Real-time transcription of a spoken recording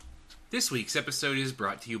This week's episode is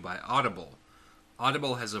brought to you by Audible.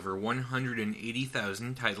 Audible has over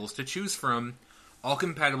 180,000 titles to choose from, all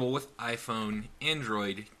compatible with iPhone,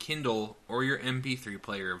 Android, Kindle, or your MP3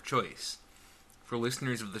 player of choice. For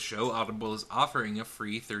listeners of the show, Audible is offering a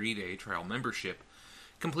free 30-day trial membership,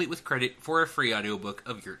 complete with credit for a free audiobook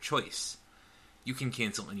of your choice. You can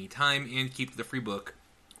cancel anytime and keep the free book,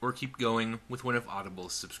 or keep going with one of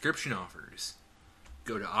Audible's subscription offers.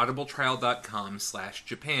 Go to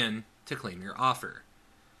audibletrial.com/Japan to claim your offer.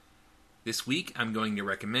 This week, I'm going to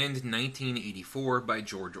recommend 1984 by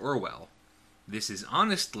George Orwell. This is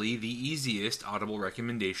honestly the easiest Audible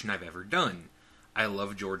recommendation I've ever done. I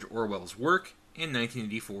love George Orwell's work, and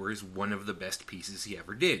 1984 is one of the best pieces he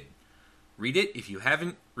ever did. Read it if you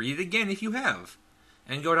haven't, read it again if you have,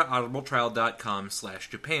 and go to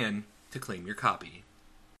audibletrial.com/Japan to claim your copy.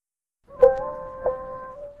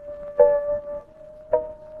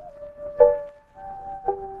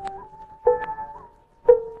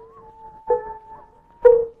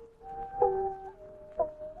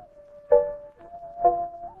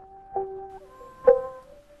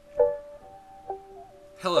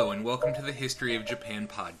 Hello and welcome to the History of Japan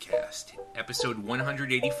podcast, episode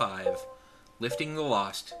 185, Lifting the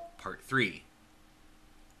Lost, part 3.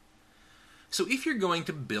 So if you're going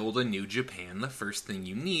to build a new Japan, the first thing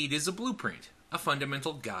you need is a blueprint, a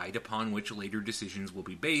fundamental guide upon which later decisions will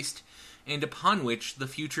be based, and upon which the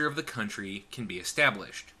future of the country can be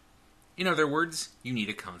established. In other words, you need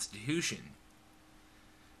a constitution.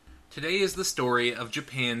 Today is the story of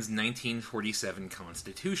Japan's 1947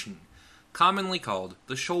 constitution, commonly called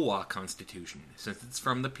the Showa Constitution, since it's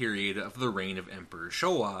from the period of the reign of Emperor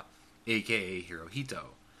Showa, aka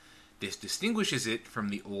Hirohito. This distinguishes it from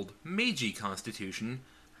the old Meiji Constitution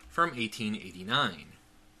from 1889.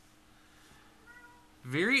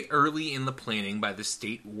 Very early in the planning by the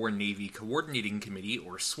State War Navy Coordinating Committee,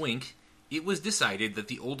 or SWINC, it was decided that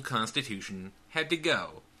the old constitution had to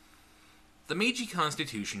go. The Meiji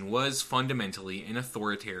Constitution was fundamentally an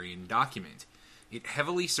authoritarian document. It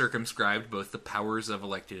heavily circumscribed both the powers of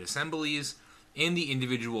elected assemblies and the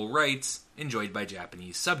individual rights enjoyed by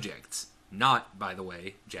Japanese subjects, not, by the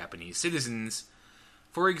way, Japanese citizens.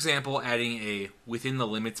 For example, adding a "within the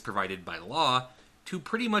limits provided by law" to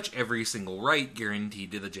pretty much every single right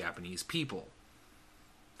guaranteed to the Japanese people.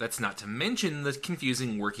 That's not to mention the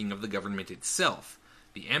confusing working of the government itself.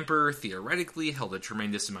 The emperor theoretically held a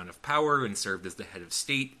tremendous amount of power and served as the head of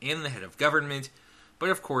state and the head of government, but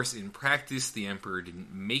of course, in practice, the emperor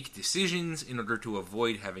didn't make decisions in order to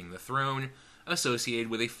avoid having the throne associated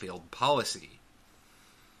with a failed policy.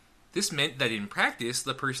 This meant that in practice,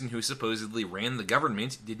 the person who supposedly ran the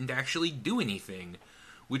government didn't actually do anything,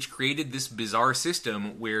 which created this bizarre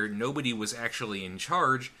system where nobody was actually in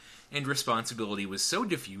charge, and responsibility was so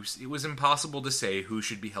diffuse it was impossible to say who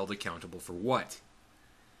should be held accountable for what.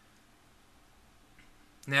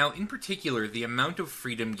 Now, in particular, the amount of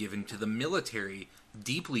freedom given to the military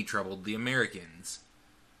deeply troubled the Americans.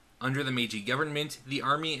 Under the Meiji government, the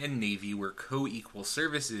Army and Navy were co-equal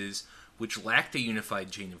services which lacked a unified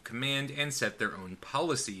chain of command and set their own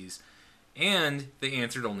policies, and they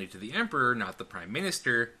answered only to the emperor, not the prime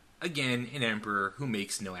minister, again, an emperor who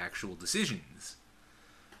makes no actual decisions.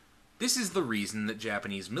 This is the reason that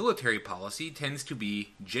Japanese military policy tends to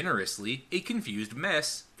be, generously, a confused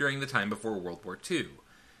mess during the time before World War II.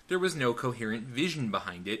 There was no coherent vision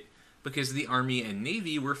behind it, because the Army and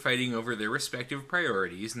Navy were fighting over their respective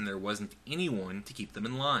priorities and there wasn't anyone to keep them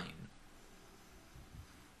in line.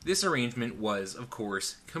 This arrangement was, of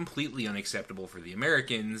course, completely unacceptable for the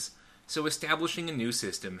Americans, so establishing a new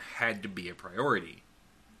system had to be a priority.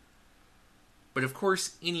 But of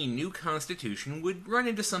course, any new constitution would run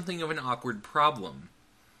into something of an awkward problem.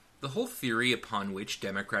 The whole theory upon which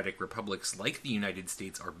democratic republics like the United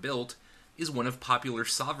States are built is one of popular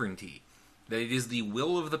sovereignty, that it is the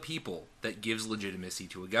will of the people that gives legitimacy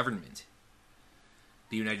to a government.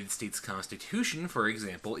 The United States Constitution, for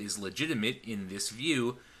example, is legitimate in this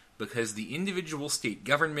view because the individual state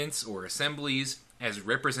governments or assemblies, as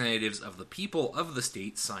representatives of the people of the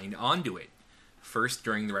state, signed onto it, first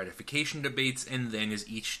during the ratification debates and then as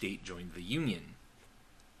each state joined the Union.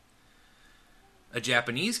 A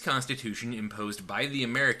Japanese constitution imposed by the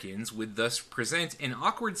Americans would thus present an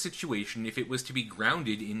awkward situation if it was to be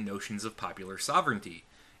grounded in notions of popular sovereignty.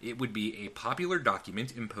 It would be a popular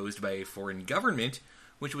document imposed by a foreign government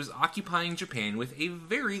which was occupying Japan with a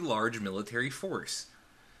very large military force.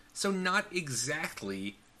 So not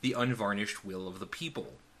exactly the unvarnished will of the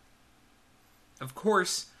people. Of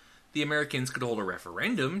course, the Americans could hold a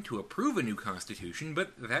referendum to approve a new constitution,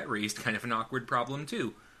 but that raised kind of an awkward problem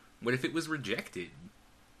too. What if it was rejected?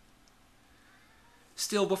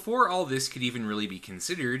 Still, before all this could even really be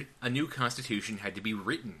considered, a new constitution had to be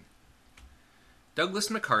written. Douglas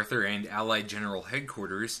MacArthur and Allied General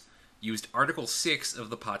Headquarters used Article 6 of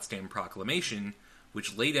the Potsdam Proclamation,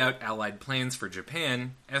 which laid out Allied plans for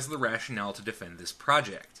Japan, as the rationale to defend this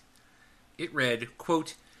project. It read,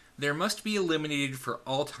 quote, "There must be eliminated for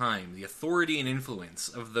all time the authority and influence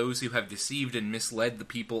of those who have deceived and misled the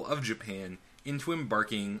people of Japan into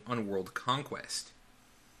embarking on world conquest."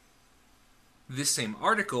 This same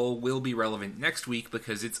article will be relevant next week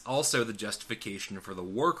because it's also the justification for the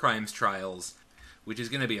war crimes trials, which is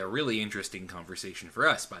going to be a really interesting conversation for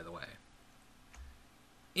us, by the way.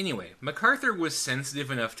 Anyway, MacArthur was sensitive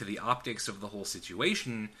enough to the optics of the whole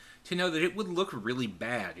situation to know that it would look really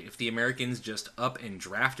bad if the Americans just up and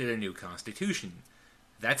drafted a new constitution.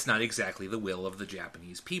 That's not exactly the will of the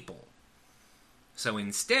Japanese people. So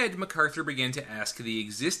instead, MacArthur began to ask the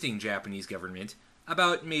existing Japanese government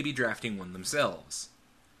about maybe drafting one themselves.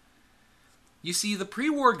 You see, the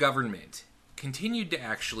pre-war government continued to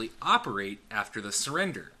actually operate after the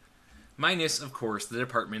surrender, minus, of course, the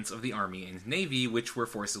departments of the Army and Navy, which were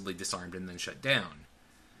forcibly disarmed and then shut down.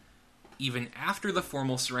 Even after the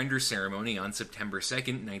formal surrender ceremony on September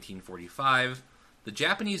 2nd, 1945, the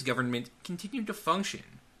Japanese government continued to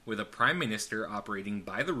function, with a prime minister operating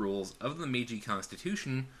by the rules of the Meiji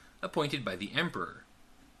Constitution appointed by the emperor.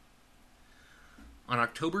 On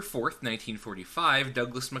October 4th, 1945,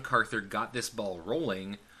 Douglas MacArthur got this ball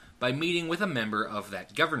rolling by meeting with a member of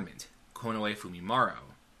that government, Konoe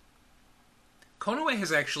Fumimaro. Konoe has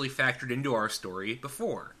actually factored into our story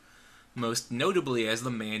before, most notably as the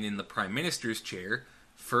man in the Prime Minister's chair,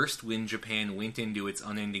 first when Japan went into its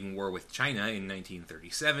unending war with China in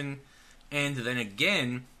 1937, and then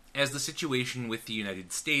again as the situation with the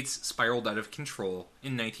United States spiraled out of control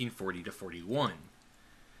in 1940-41.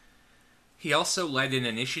 He also led an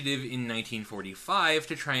initiative in 1945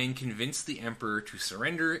 to try and convince the emperor to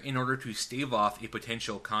surrender in order to stave off a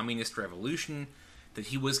potential communist revolution that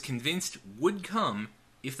he was convinced would come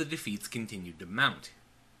if the defeats continued to mount.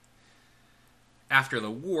 After the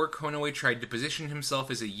war, Konoe tried to position himself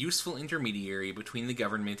as a useful intermediary between the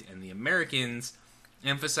government and the Americans,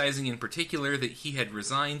 emphasizing in particular that he had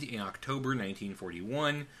resigned in October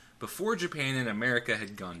 1941, before Japan and America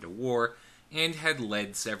had gone to war, and had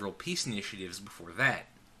led several peace initiatives before that.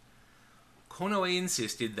 Konoe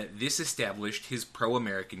insisted that this established his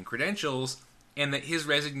pro-American credentials, and that his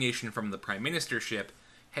resignation from the prime ministership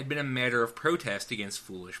had been a matter of protest against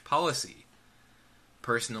foolish policy.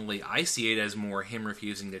 Personally, I see it as more him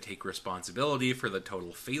refusing to take responsibility for the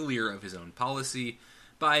total failure of his own policy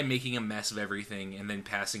by making a mess of everything and then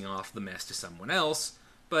passing off the mess to someone else,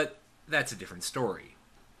 but that's a different story.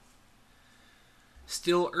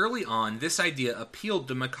 Still, early on, this idea appealed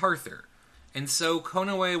to MacArthur, and so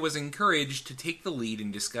Konoe was encouraged to take the lead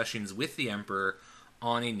in discussions with the emperor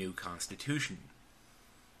on a new constitution.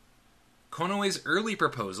 Konoe's early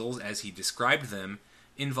proposals, as he described them,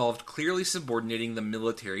 involved clearly subordinating the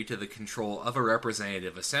military to the control of a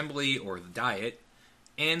representative assembly, or the Diet,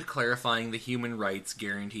 and clarifying the human rights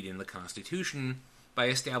guaranteed in the Constitution by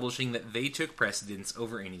establishing that they took precedence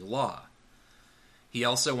over any law. He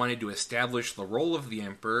also wanted to establish the role of the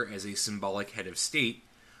emperor as a symbolic head of state,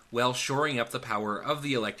 while shoring up the power of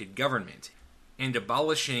the elected government, and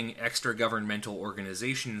abolishing extra-governmental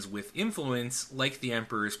organizations with influence like the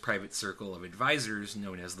emperor's private circle of advisors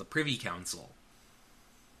known as the Privy Council.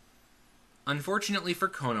 Unfortunately for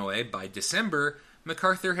Konoe, by December,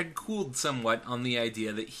 MacArthur had cooled somewhat on the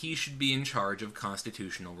idea that he should be in charge of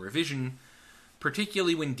constitutional revision,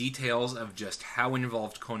 particularly when details of just how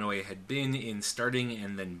involved Konoe had been in starting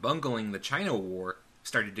and then bungling the China War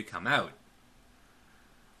started to come out.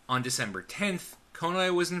 On December 10th,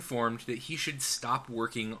 Konoe was informed that he should stop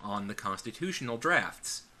working on the constitutional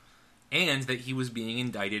drafts, and that he was being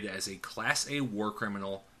indicted as a Class A war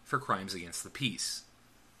criminal for crimes against the peace.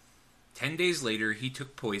 10 days later, he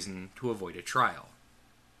took poison to avoid a trial.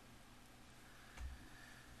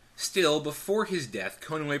 Still, before his death,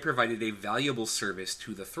 Konoe provided a valuable service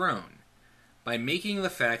to the throne. By making the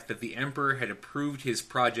fact that the emperor had approved his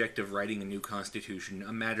project of writing a new constitution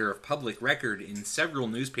a matter of public record in several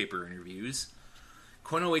newspaper interviews,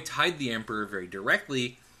 Konoe tied the emperor very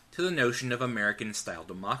directly to the notion of American-style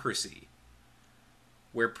democracy.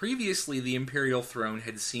 Where previously the imperial throne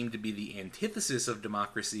had seemed to be the antithesis of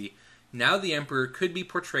democracy, now the emperor could be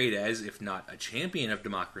portrayed as, if not a champion of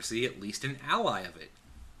democracy, at least an ally of it.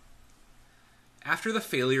 After the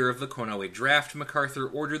failure of the Konoe draft, MacArthur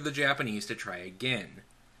ordered the Japanese to try again.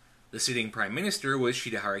 The sitting prime minister was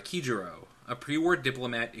Shidehara Kijiro, a pre-war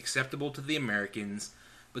diplomat acceptable to the Americans,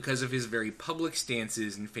 because of his very public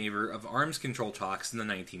stances in favor of arms control talks in the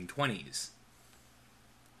 1920s.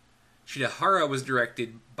 Shidehara was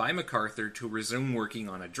directed by MacArthur to resume working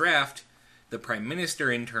on a draft. The Prime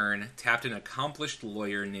Minister, in turn, tapped an accomplished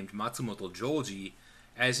lawyer named Matsumoto Joji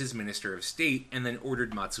as his Minister of State, and then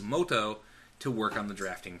ordered Matsumoto to work on the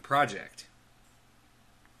drafting project.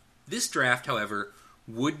 This draft, however,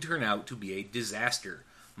 would turn out to be a disaster.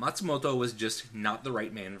 Matsumoto was just not the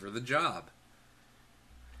right man for the job.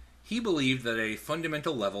 He believed that at a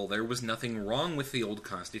fundamental level there was nothing wrong with the old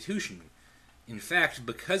constitution. In fact,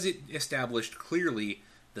 because it established clearly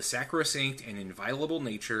the sacrosanct and inviolable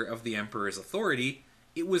nature of the emperor's authority,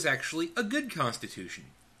 it was actually a good constitution.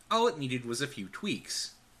 All it needed was a few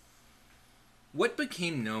tweaks. What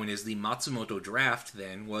became known as the Matsumoto Draft,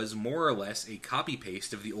 then, was more or less a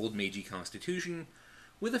copy-paste of the old Meiji Constitution,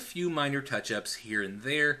 with a few minor touch-ups here and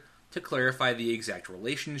there to clarify the exact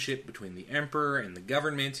relationship between the emperor and the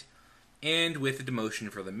government, and with a demotion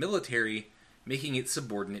for the military, making it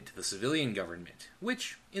subordinate to the civilian government,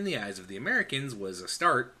 which, in the eyes of the Americans, was a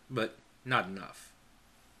start, but not enough.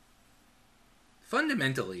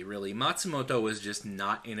 Fundamentally, really, Matsumoto was just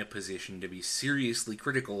not in a position to be seriously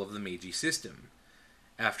critical of the Meiji system.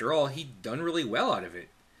 After all, he'd done really well out of it.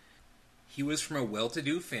 He was from a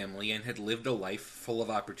well-to-do family and had lived a life full of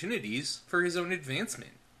opportunities for his own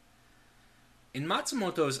advancement. In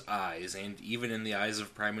Matsumoto's eyes, and even in the eyes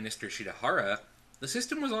of Prime Minister Shidehara, the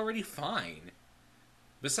system was already fine.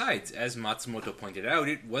 Besides, as Matsumoto pointed out,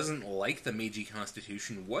 it wasn't like the Meiji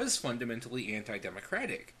Constitution was fundamentally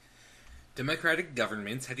anti-democratic. Democratic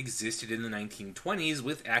governments had existed in the 1920s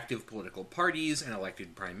with active political parties and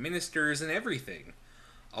elected prime ministers and everything.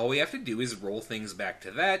 All we have to do is roll things back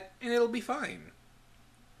to that, and it'll be fine.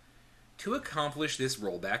 To accomplish this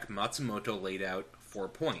rollback, Matsumoto laid out 4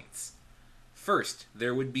 points. First,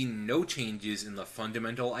 there would be no changes in the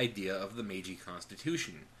fundamental idea of the Meiji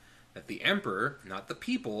Constitution, that the emperor, not the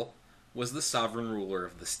people, was the sovereign ruler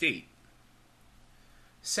of the state.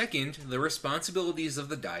 Second, the responsibilities of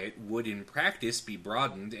the Diet would in practice be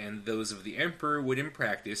broadened, and those of the emperor would in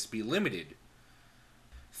practice be limited.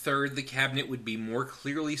 Third, the cabinet would be more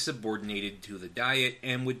clearly subordinated to the Diet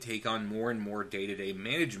and would take on more and more day-to-day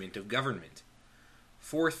management of government.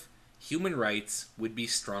 Fourth, human rights would be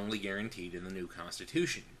strongly guaranteed in the new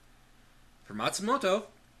constitution. For Matsumoto,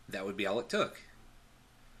 that would be all it took.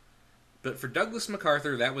 But for Douglas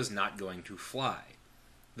MacArthur, that was not going to fly.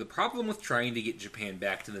 The problem with trying to get Japan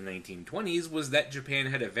back to the 1920s was that Japan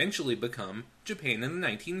had eventually become Japan in the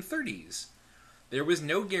 1930s. There was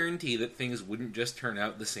no guarantee that things wouldn't just turn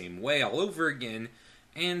out the same way all over again,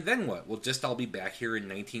 and then what? We'll just all be back here in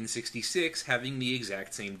 1966 having the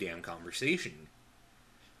exact same damn conversation.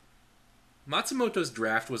 Matsumoto's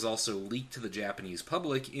draft was also leaked to the Japanese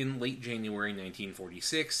public in late January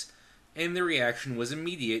 1946, and the reaction was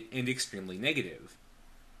immediate and extremely negative.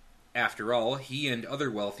 After all, he and other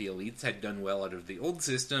wealthy elites had done well out of the old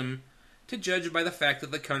system. To judge by the fact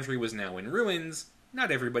that the country was now in ruins, not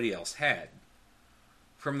everybody else had.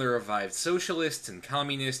 From the revived socialists and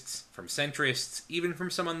communists, from centrists, even from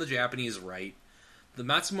some on the Japanese right, the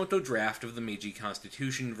Matsumoto draft of the Meiji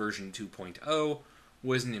Constitution version 2.0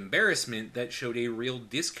 was an embarrassment that showed a real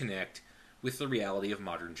disconnect with the reality of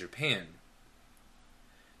modern Japan.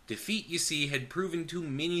 Defeat, you see, had proven to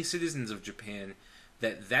many citizens of Japan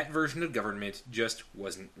that version of government just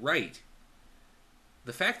wasn't right.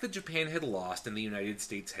 The fact that Japan had lost and the United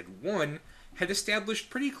States had won had established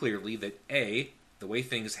pretty clearly that A, the way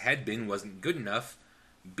things had been wasn't good enough,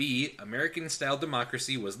 B, American-style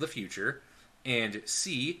democracy was the future, and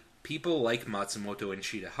C, people like Matsumoto and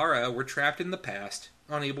Shidehara were trapped in the past,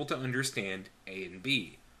 unable to understand A and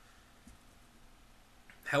B.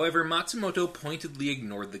 However, Matsumoto pointedly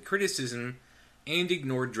ignored the criticism and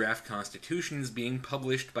ignored draft constitutions being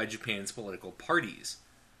published by Japan's political parties.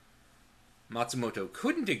 Matsumoto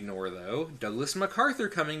couldn't ignore, though, Douglas MacArthur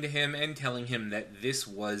coming to him and telling him that this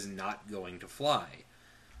was not going to fly.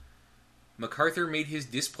 MacArthur made his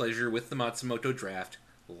displeasure with the Matsumoto draft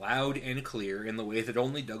loud and clear in the way that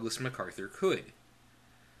only Douglas MacArthur could.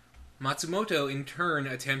 Matsumoto, in turn,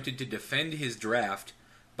 attempted to defend his draft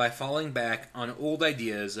by falling back on old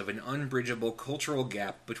ideas of an unbridgeable cultural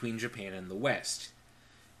gap between Japan and the West.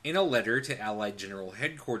 In a letter to Allied General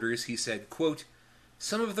Headquarters, he said, quote,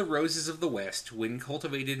 "Some of the roses of the West, when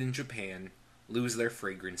cultivated in Japan, lose their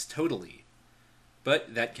fragrance totally."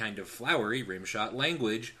 But that kind of flowery, rimshot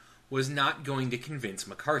language was not going to convince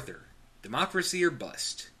MacArthur. Democracy or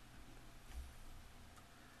bust.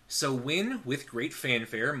 So when, with great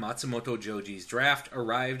fanfare, Matsumoto Joji's draft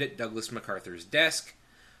arrived at Douglas MacArthur's desk,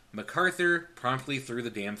 MacArthur promptly threw the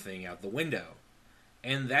damn thing out the window.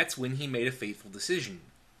 and that's when he made a fateful decision.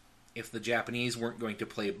 If the Japanese weren't going to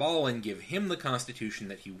play ball and give him the constitution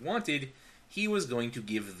that he wanted, he was going to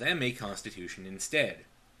give them a constitution instead.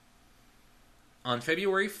 On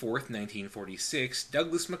February 4th, 1946,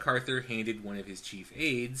 Douglas MacArthur handed one of his chief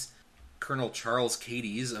aides, Colonel Charles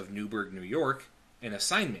Cadies of Newburgh, New York, an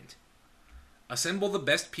assignment. Assemble the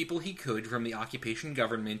best people he could from the occupation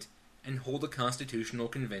government and hold a constitutional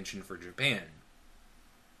convention for Japan.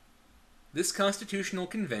 This constitutional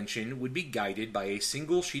convention would be guided by a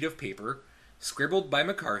single sheet of paper, scribbled by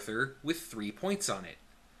MacArthur, with 3 points on it.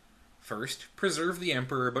 First, preserve the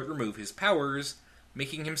emperor but remove his powers,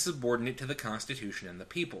 making him subordinate to the Constitution and the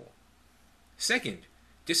people. Second,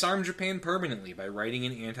 disarm Japan permanently by writing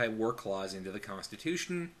an anti-war clause into the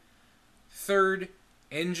Constitution. Third,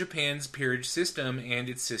 end Japan's peerage system and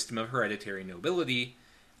its system of hereditary nobility.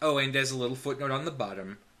 Oh, and as a little footnote on the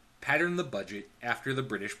bottom, pattern the budget after the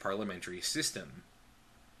British parliamentary system.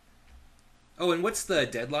 Oh, and what's the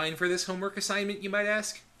deadline for this homework assignment, you might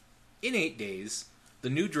ask? In 8 days. The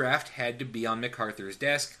new draft had to be on MacArthur's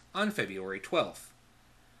desk on February 12th.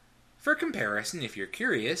 For comparison, if you're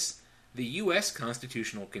curious, the U.S.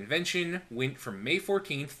 Constitutional Convention went from May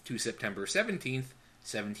 14th to September 17th,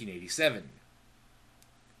 1787.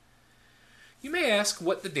 You may ask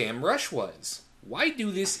what the damn rush was. Why do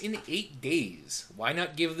this in 8 days? Why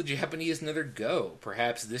not give the Japanese another go,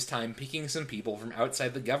 perhaps this time picking some people from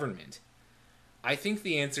outside the government? I think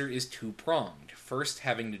the answer is two-pronged. First,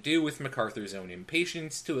 having to do with MacArthur's own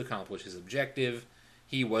impatience to accomplish his objective.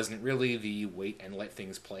 He wasn't really the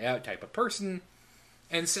wait-and-let-things-play-out type of person.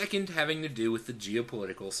 And second, having to do with the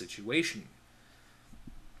geopolitical situation.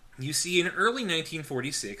 You see, in early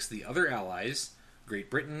 1946, the other allies, Great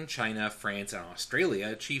Britain, China, France, and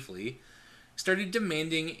Australia chiefly, started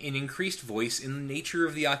demanding an increased voice in the nature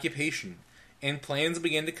of the occupation, and plans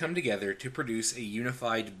began to come together to produce a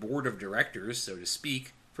unified board of directors, so to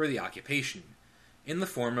speak, for the occupation, in the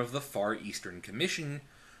form of the Far Eastern Commission,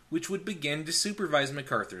 which would begin to supervise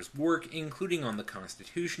MacArthur's work, including on the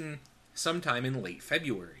Constitution, sometime in late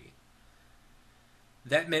February.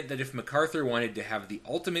 That meant that if MacArthur wanted to have the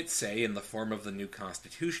ultimate say in the form of the new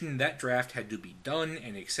Constitution, that draft had to be done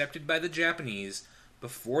and accepted by the Japanese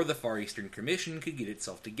before the Far Eastern Commission could get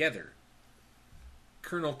itself together.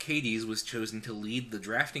 Colonel Cadies was chosen to lead the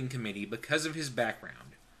drafting committee because of his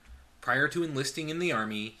background. Prior to enlisting in the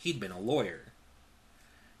army, he'd been a lawyer.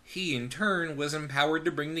 He, in turn, was empowered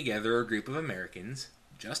to bring together a group of Americans,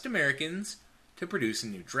 just Americans, to produce a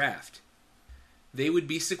new draft. They would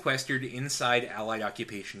be sequestered inside Allied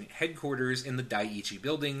occupation headquarters in the Daiichi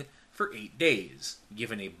building for 8 days,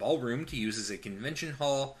 given a ballroom to use as a convention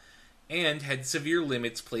hall, and had severe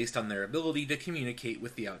limits placed on their ability to communicate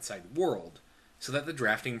with the outside world, so that the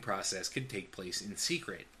drafting process could take place in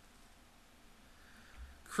secret.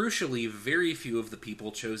 Crucially, very few of the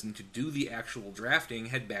people chosen to do the actual drafting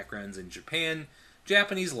had backgrounds in Japan,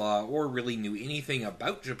 Japanese law, or really knew anything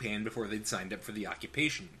about Japan before they'd signed up for the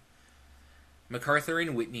occupation. MacArthur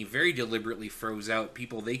and Whitney very deliberately froze out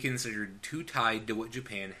people they considered too tied to what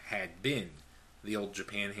Japan had been, the old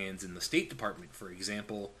Japan hands in the State Department, for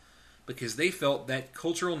example, because they felt that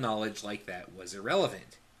cultural knowledge like that was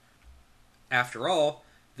irrelevant. After all,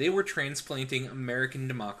 they were transplanting American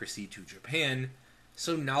democracy to Japan,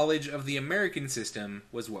 so knowledge of the American system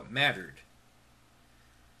was what mattered.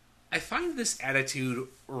 I find this attitude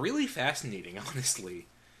really fascinating, honestly.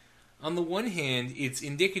 On the one hand, it's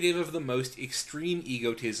indicative of the most extreme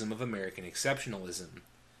egotism of American exceptionalism.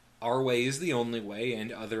 Our way is the only way,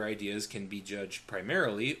 and other ideas can be judged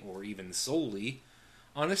primarily, or even solely,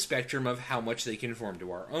 on a spectrum of how much they conform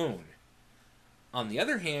to our own. On the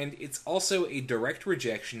other hand, it's also a direct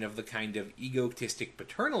rejection of the kind of egotistic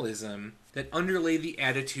paternalism that underlay the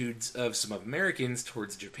attitudes of some Americans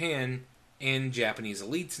towards Japan, and Japanese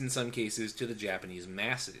elites in some cases to the Japanese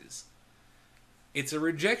masses. It's a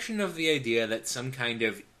rejection of the idea that some kind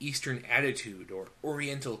of Eastern attitude or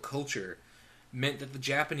Oriental culture meant that the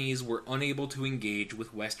Japanese were unable to engage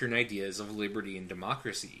with Western ideas of liberty and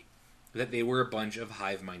democracy, that they were a bunch of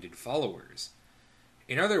hive-minded followers.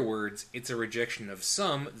 In other words, it's a rejection of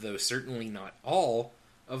some, though certainly not all,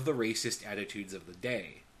 of the racist attitudes of the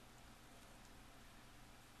day.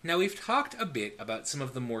 Now, we've talked a bit about some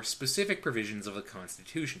of the more specific provisions of the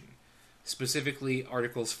Constitution, specifically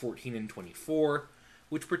Articles 14 and 24,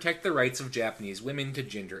 which protect the rights of Japanese women to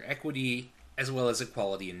gender equity, as well as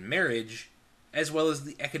equality in marriage, as well as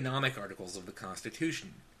the economic articles of the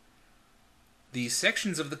Constitution. These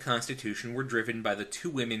sections of the Constitution were driven by the 2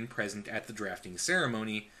 women present at the drafting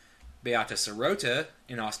ceremony, Beata Sirota,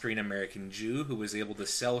 an Austrian-American Jew who was able to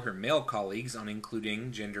sell her male colleagues on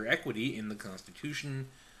including gender equity in the Constitution,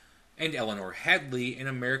 and Eleanor Hadley, an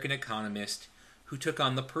American economist who took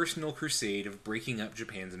on the personal crusade of breaking up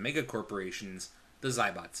Japan's megacorporations, the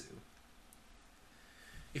Zaibatsu.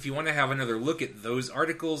 If you want to have another look at those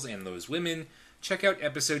articles and those women, check out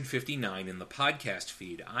episode 59 in the podcast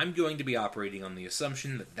feed. I'm going to be operating on the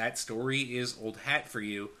assumption that that story is old hat for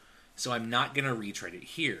you, so I'm not going to retread it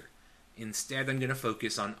here. Instead, I'm going to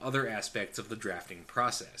focus on other aspects of the drafting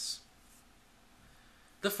process.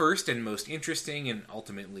 The first and most interesting, and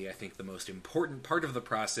ultimately I think the most important part of the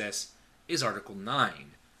process, is Article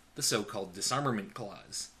 9, the so-called Disarmament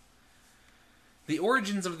Clause. The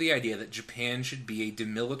origins of the idea that Japan should be a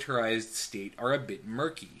demilitarized state are a bit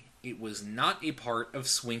murky. It was not a part of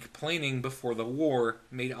swink planning before the war,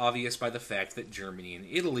 made obvious by the fact that Germany and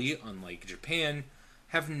Italy, unlike Japan,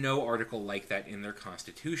 have no article like that in their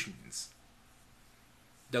constitutions.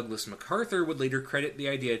 Douglas MacArthur would later credit the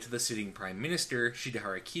idea to the sitting Prime Minister,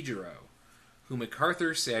 Shidehara Kijiro, who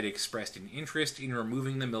MacArthur said expressed an interest in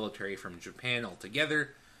removing the military from Japan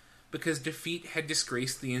altogether because defeat had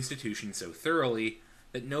disgraced the institution so thoroughly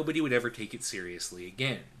that nobody would ever take it seriously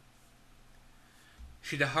again.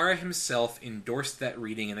 Shidehara himself endorsed that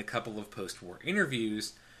reading in a couple of post-war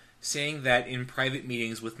interviews, saying that in private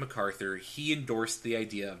meetings with MacArthur he endorsed the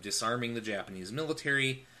idea of disarming the Japanese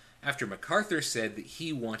military after MacArthur said that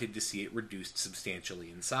he wanted to see it reduced substantially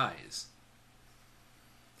in size.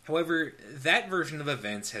 However, that version of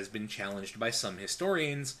events has been challenged by some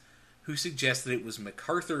historians who suggest that it was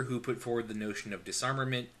MacArthur who put forward the notion of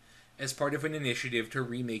disarmament as part of an initiative to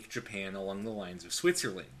remake Japan along the lines of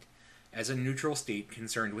Switzerland, as a neutral state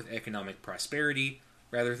concerned with economic prosperity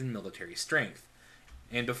rather than military strength.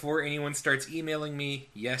 And before anyone starts emailing me,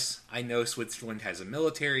 yes, I know Switzerland has a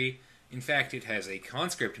military. In fact, it has a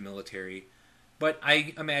conscript military, but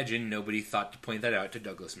I imagine nobody thought to point that out to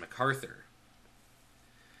Douglas MacArthur.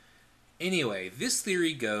 Anyway, this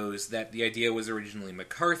theory goes that the idea was originally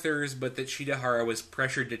MacArthur's, but that Shidehara was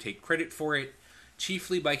pressured to take credit for it,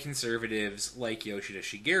 chiefly by conservatives like Yoshida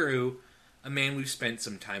Shigeru, a man we've spent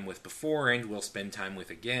some time with before and will spend time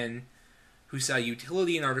with again, who saw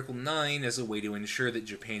utility in Article 9 as a way to ensure that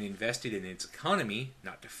Japan invested in its economy,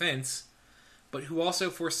 not defense, but who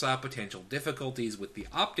also foresaw potential difficulties with the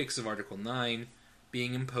optics of Article 9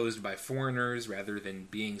 being imposed by foreigners rather than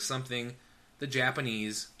being something the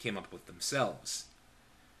Japanese came up with themselves.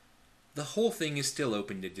 The whole thing is still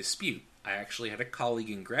open to dispute. I actually had a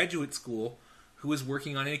colleague in graduate school who was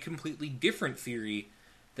working on a completely different theory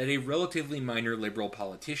that a relatively minor liberal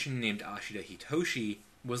politician named Ashida Hitoshi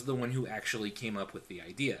was the one who actually came up with the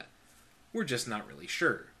idea. We're just not really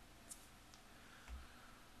sure.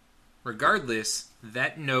 Regardless,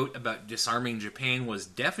 that note about disarming Japan was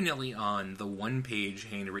definitely on the one-page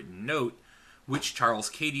handwritten note which Charles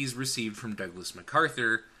Cadies received from Douglas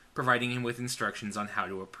MacArthur, providing him with instructions on how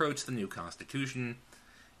to approach the new constitution,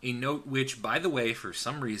 a note which, by the way, for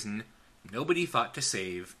some reason, nobody thought to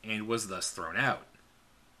save and was thus thrown out.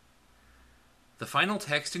 The final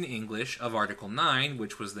text in English of Article 9,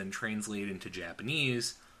 which was then translated into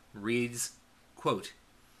Japanese, reads, quote,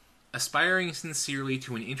 "Aspiring sincerely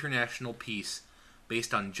to an international peace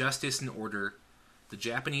based on justice and order, the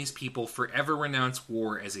Japanese people forever renounce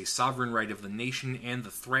war as a sovereign right of the nation and the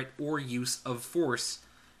threat or use of force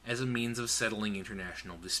as a means of settling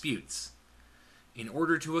international disputes. In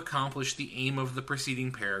order to accomplish the aim of the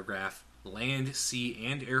preceding paragraph, land, sea,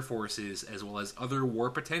 and air forces, as well as other war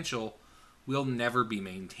potential, will never be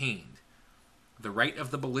maintained. The right of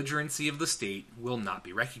the belligerency of the state will not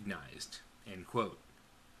be recognized." End quote.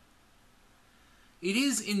 It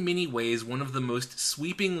is in many ways one of the most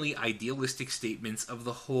sweepingly idealistic statements of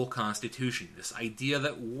the whole Constitution, this idea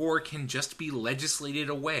that war can just be legislated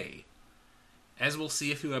away. As we'll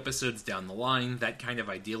see a few episodes down the line, that kind of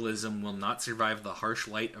idealism will not survive the harsh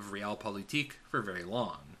light of realpolitik for very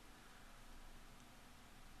long.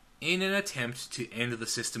 In an attempt to end the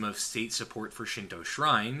system of state support for Shinto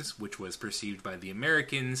shrines, which was perceived by the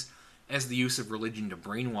Americans as the use of religion to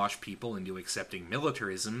brainwash people into accepting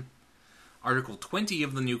militarism, Article 20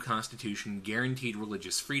 of the new Constitution guaranteed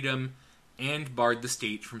religious freedom and barred the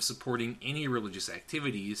state from supporting any religious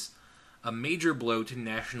activities, a major blow to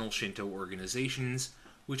national Shinto organizations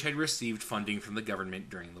which had received funding from the government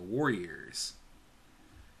during the war years.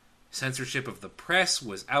 Censorship of the press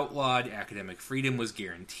was outlawed, academic freedom was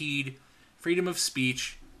guaranteed, freedom of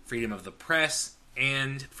speech, freedom of the press,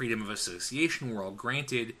 and freedom of association were all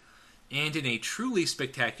granted, and in a truly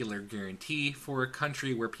spectacular guarantee for a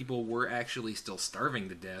country where people were actually still starving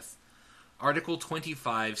to death, Article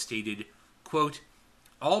 25 stated, quote,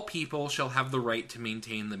 All people shall have the right to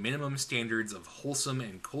maintain the minimum standards of wholesome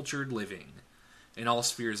and cultured living. In all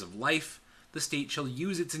spheres of life, the state shall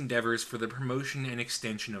use its endeavors for the promotion and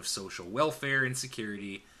extension of social welfare and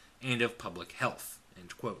security and of public health."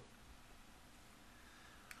 End quote.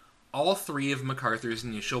 All three of MacArthur's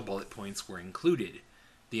initial bullet points were included.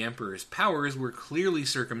 The Emperor's powers were clearly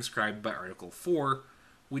circumscribed by Article 4,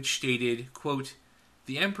 which stated, quote,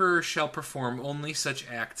 "The Emperor shall perform only such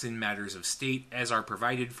acts in matters of state as are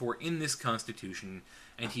provided for in this Constitution,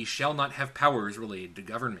 and he shall not have powers related to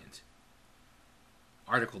government."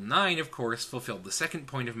 Article 9, of course, fulfilled the second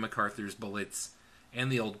point of MacArthur's bullets, and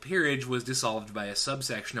the old peerage was dissolved by a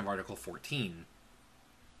subsection of Article 14.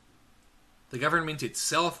 The government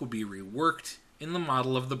itself would be reworked in the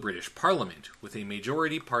model of the British Parliament, with a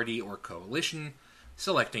majority party or coalition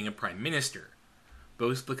selecting a prime minister,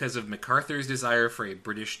 both because of MacArthur's desire for a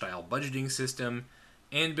British-style budgeting system,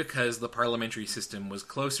 and because the parliamentary system was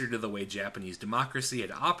closer to the way Japanese democracy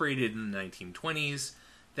had operated in the 1920s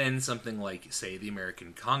than something like, say, the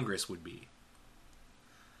American Congress would be.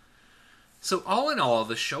 So all in all,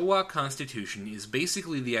 the Showa Constitution is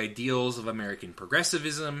basically the ideals of American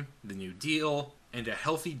progressivism, the New Deal, and a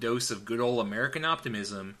healthy dose of good old American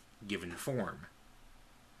optimism given form.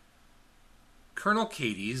 Colonel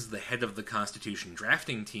Cadiz, the head of the Constitution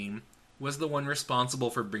drafting team, was the one responsible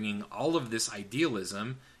for bringing all of this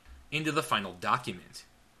idealism into the final document.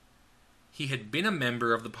 He had been a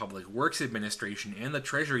member of the Public Works Administration and the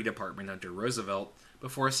Treasury Department under Roosevelt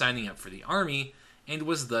before signing up for the Army, and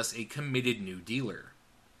was thus a committed New Dealer.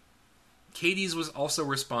 Cadiz was also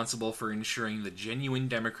responsible for ensuring the genuine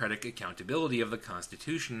democratic accountability of the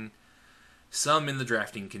Constitution, some in the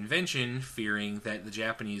drafting convention fearing that the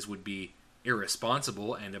Japanese would be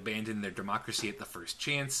irresponsible and abandon their democracy at the first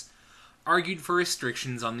chance, argued for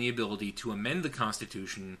restrictions on the ability to amend the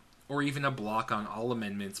Constitution, or even a block on all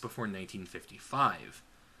amendments before 1955.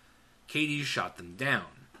 Cadiz shot them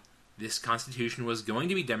down. This Constitution was going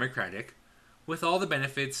to be democratic, with all the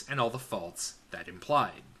benefits and all the faults that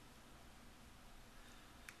implied.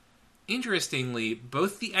 Interestingly,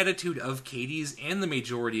 both the attitude of Cadiz and the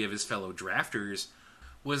majority of his fellow drafters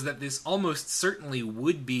was that this almost certainly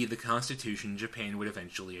would be the Constitution Japan would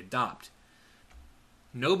eventually adopt.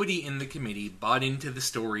 Nobody in the committee bought into the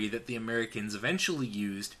story that the Americans eventually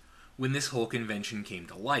used when this whole convention came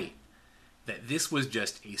to light, that this was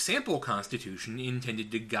just a sample constitution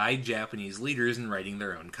intended to guide Japanese leaders in writing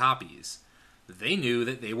their own copies. They knew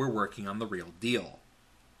that they were working on the real deal.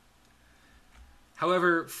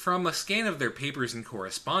 However, from a scan of their papers and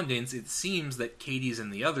correspondence, it seems that Cadiz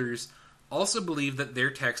and the others also believed that their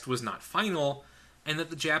text was not final, and that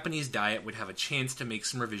the Japanese Diet would have a chance to make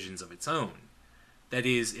some revisions of its own. That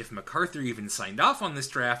is, if MacArthur even signed off on this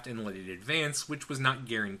draft and let it advance, which was not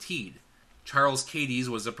guaranteed. Charles Cadiz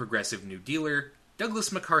was a progressive New Dealer,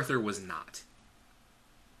 Douglas MacArthur was not.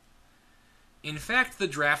 In fact, the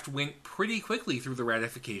draft went pretty quickly through the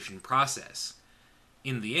ratification process.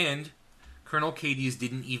 In the end, Colonel Cadiz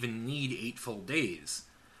didn't even need 8 full days.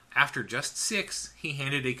 After just 6, he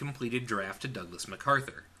handed a completed draft to Douglas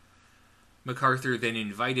MacArthur. MacArthur then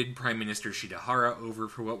invited Prime Minister Shidehara over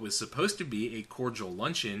for what was supposed to be a cordial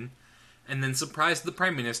luncheon, and then surprised the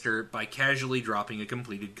Prime Minister by casually dropping a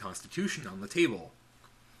completed constitution on the table.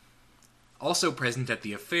 Also present at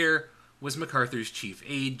the affair was MacArthur's chief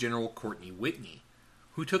aide, General Courtney Whitney,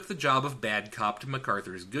 who took the job of bad cop to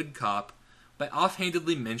MacArthur's good cop by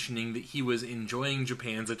offhandedly mentioning that he was enjoying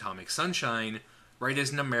Japan's atomic sunshine right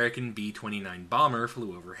as an American B-29 bomber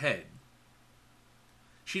flew overhead.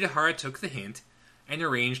 Shidehara took the hint and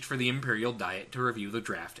arranged for the Imperial Diet to review the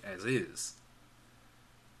draft as is.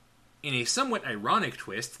 In a somewhat ironic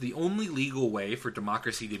twist, the only legal way for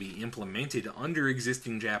democracy to be implemented under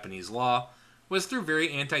existing Japanese law was through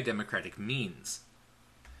very anti-democratic means.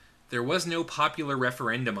 There was no popular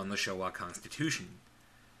referendum on the Showa Constitution.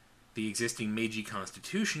 The existing Meiji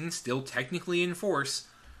Constitution, still technically in force,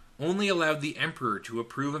 only allowed the Emperor to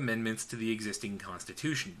approve amendments to the existing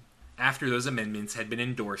Constitution, after those amendments had been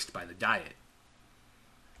endorsed by the Diet.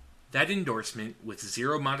 That endorsement, with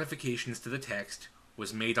 0 modifications to the text,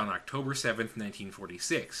 was made on October 7,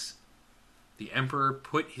 1946. The Emperor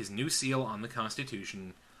put his new seal on the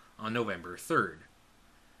Constitution on November 3rd.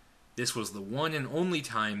 This was the one and only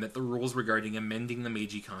time that the rules regarding amending the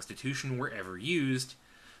Meiji Constitution were ever used.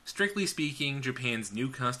 Strictly speaking, Japan's new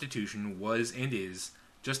constitution was and is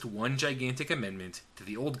just one gigantic amendment to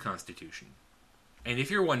the old constitution. And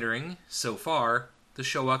if you're wondering, so far, the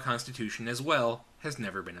Showa Constitution as well has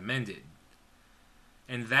never been amended.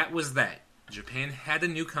 And that was that. Japan had a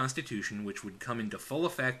new constitution which would come into full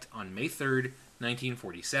effect on May 3rd,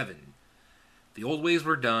 1947. The old ways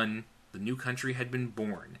were done, the new country had been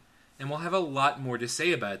born, and we'll have a lot more to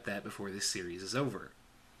say about that before this series is over.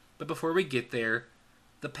 But before we get there,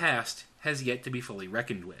 the past has yet to be fully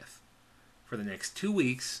reckoned with. For the next 2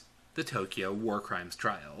 weeks, the Tokyo War Crimes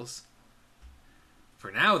Trials.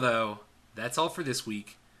 For now, though, that's all for this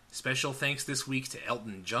week. Special thanks this week to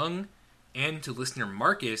Elton Jung and to listener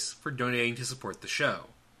Marcus for donating to support the show.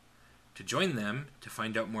 To join them, to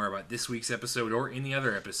find out more about this week's episode or any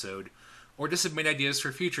other episode, or to submit ideas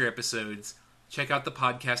for future episodes, check out the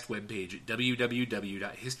podcast webpage at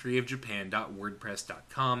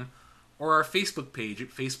www.historyofjapan.wordpress.com or our Facebook page at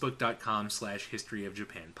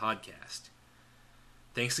facebook.com/historyofjapanpodcast.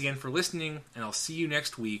 Thanks again for listening, and I'll see you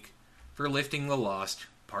next week for Lifting the Lost,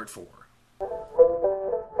 Part 4.